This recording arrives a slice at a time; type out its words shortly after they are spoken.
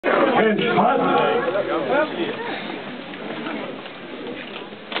Hedge Hut.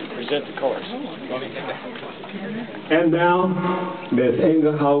 Present the colors. And now, Miss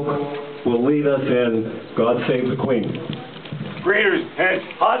Inga Hauk will lead us in God Save the Queen. Greeters, Hedge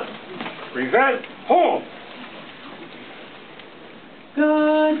Hut, present home.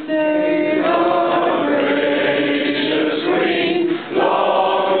 God save our gracious Queen,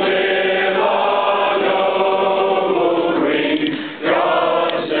 long live our noble Queen.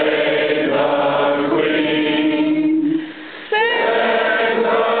 God save our Queen. Send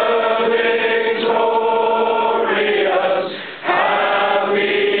her victorious,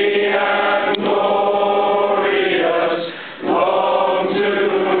 happy and glorious, long to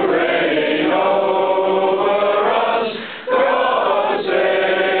reign over us. God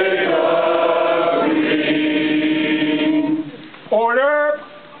save our Queen. Order,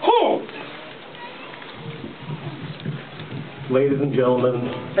 home. Ladies and gentlemen,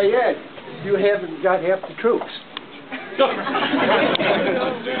 Hey, Ed, you haven't got half the troops.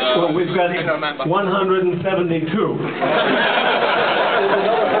 well, we've got 172.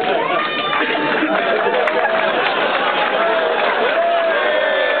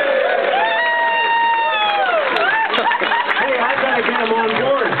 Hey, I gotta get them on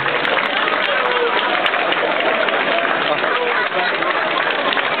board.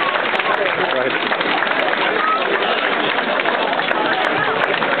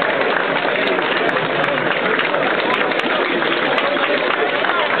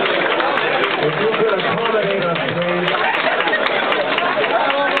 If you could accommodate us, please.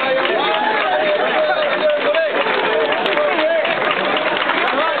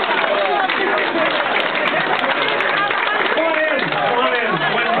 Come on in,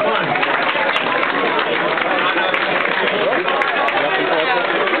 win fun.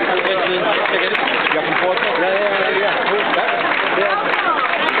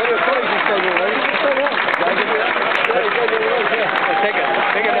 Take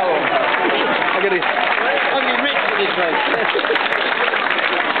another one. I'm getting rich with this one.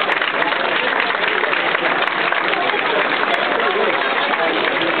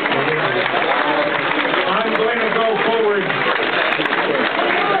 I'm going to go forward.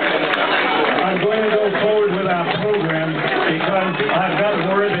 I'm going to go forward with our program because I've got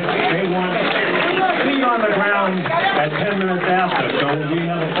word that they want feet on the ground at 10 minutes after. So we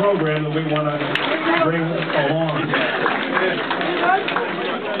have a program that we want to bring along.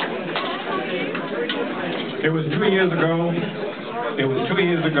 It was 2 years ago. It was 2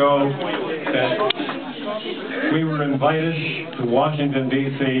 years ago that we were invited to Washington,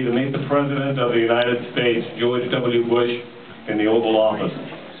 D.C. to meet the President of the United States, George W. Bush, in the Oval Office.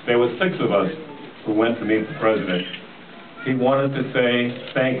 There were 6 of us who went to meet the President. He wanted to say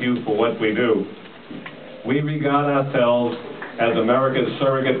thank you for what we do. We regard ourselves as America's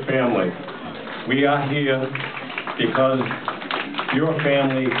surrogate family. We are here because your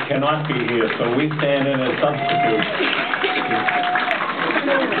family cannot be here, so we stand in as substitutes.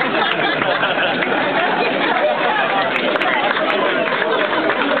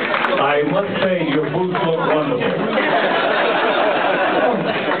 I must say, your boots look wonderful.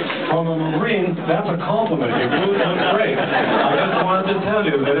 From a Marine, that's a compliment. Your boots look great. I just wanted to tell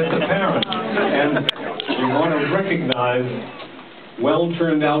you that it's apparent. And we want to recognize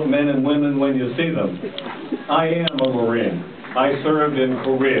well-turned-out men and women when you see them. I am a Marine. I served in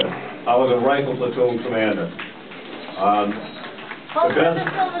Korea. I was a rifle platoon commander. The best...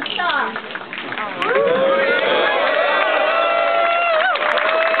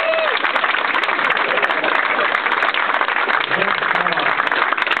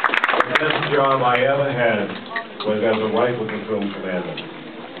 The best job I ever had was as a rifle platoon commander.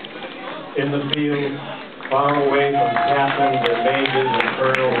 In the field, far away from captains and majors and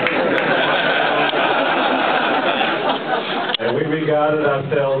colonels. And we regarded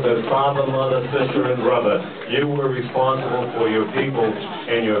ourselves as father, mother, sister, and brother. You were responsible for your people,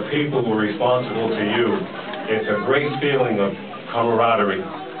 and your people were responsible to you. It's a great feeling of camaraderie.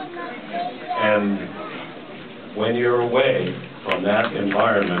 And when you're away from that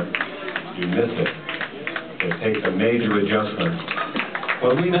environment, you miss it. It takes a major adjustment.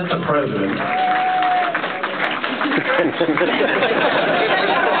 When we met the President,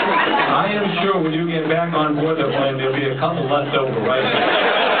 I am sure when you get back on board the plane, there'll be a couple left over right now.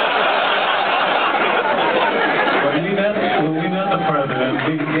 When we met the President,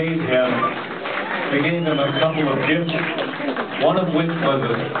 we gave him a couple of gifts, one of which was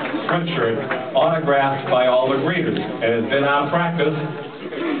a sweatshirt autographed by all the greeters. And it's been our practice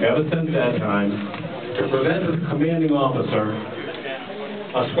ever since that time to present the commanding officer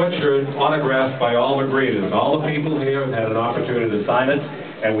a sweatshirt autographed by all the greeters. All the people here have had an opportunity to sign it,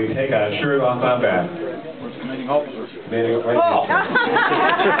 and we take our shirt off our back. Where's the commanding officer?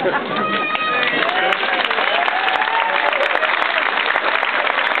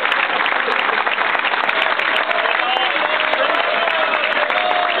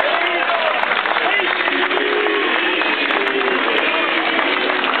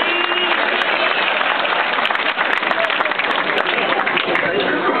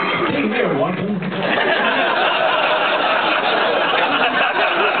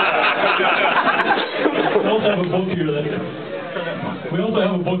 We also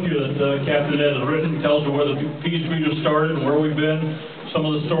have a book here that Captain Ed has written. Tells you where the Pease Greeters started and where we've been, some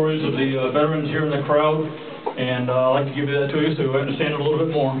of the stories of the veterans here in the crowd, and I'd like to give you that to you so you understand it a little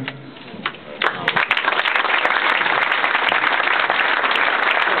bit more.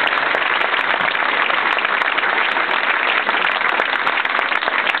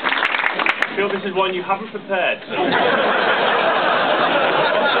 I feel this is one you haven't prepared.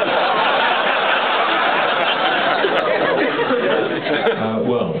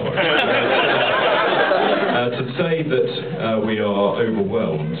 To say that we are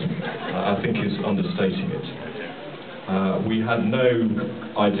overwhelmed, I think is understating it. We had no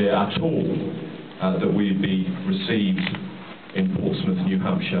idea at all that we'd be received in Portsmouth, New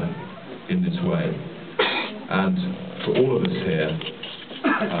Hampshire in this way. And for all of us here,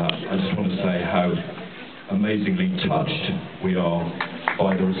 I just want to say how amazingly touched we are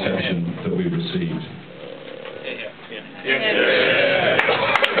by the reception that we received.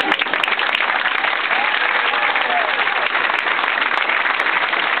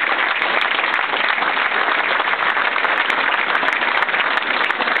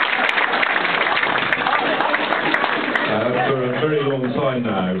 For a very long time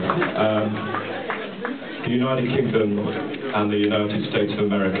now, the United Kingdom and the United States of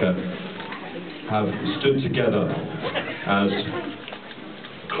America have stood together as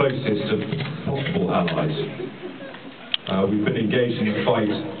closest of possible allies. We've been engaged in the fight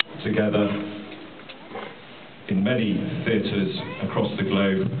together in many theatres across the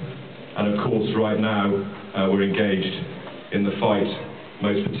globe, and of course right now we're engaged in the fight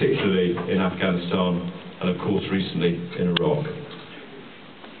most particularly in Afghanistan and of course recently in Iraq.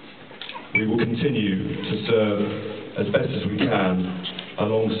 We will continue to serve as best as we can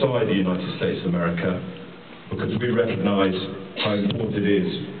alongside the United States of America, because we recognise how important it is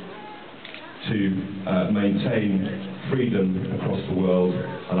to maintain freedom across the world,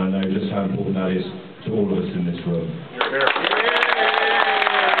 and I know just how important that is to all of us in this room.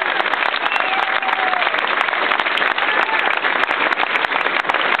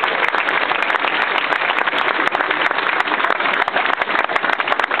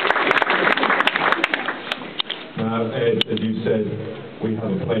 Now, Ed, as you said, we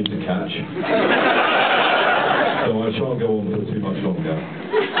have a plane to catch, so I shan't go on for too much longer.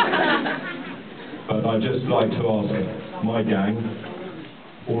 But I'd just like to ask my gang,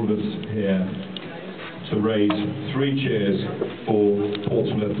 all of us here, to raise 3 cheers for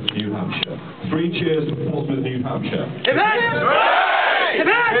Portsmouth, New Hampshire. 3 cheers for Portsmouth, New Hampshire.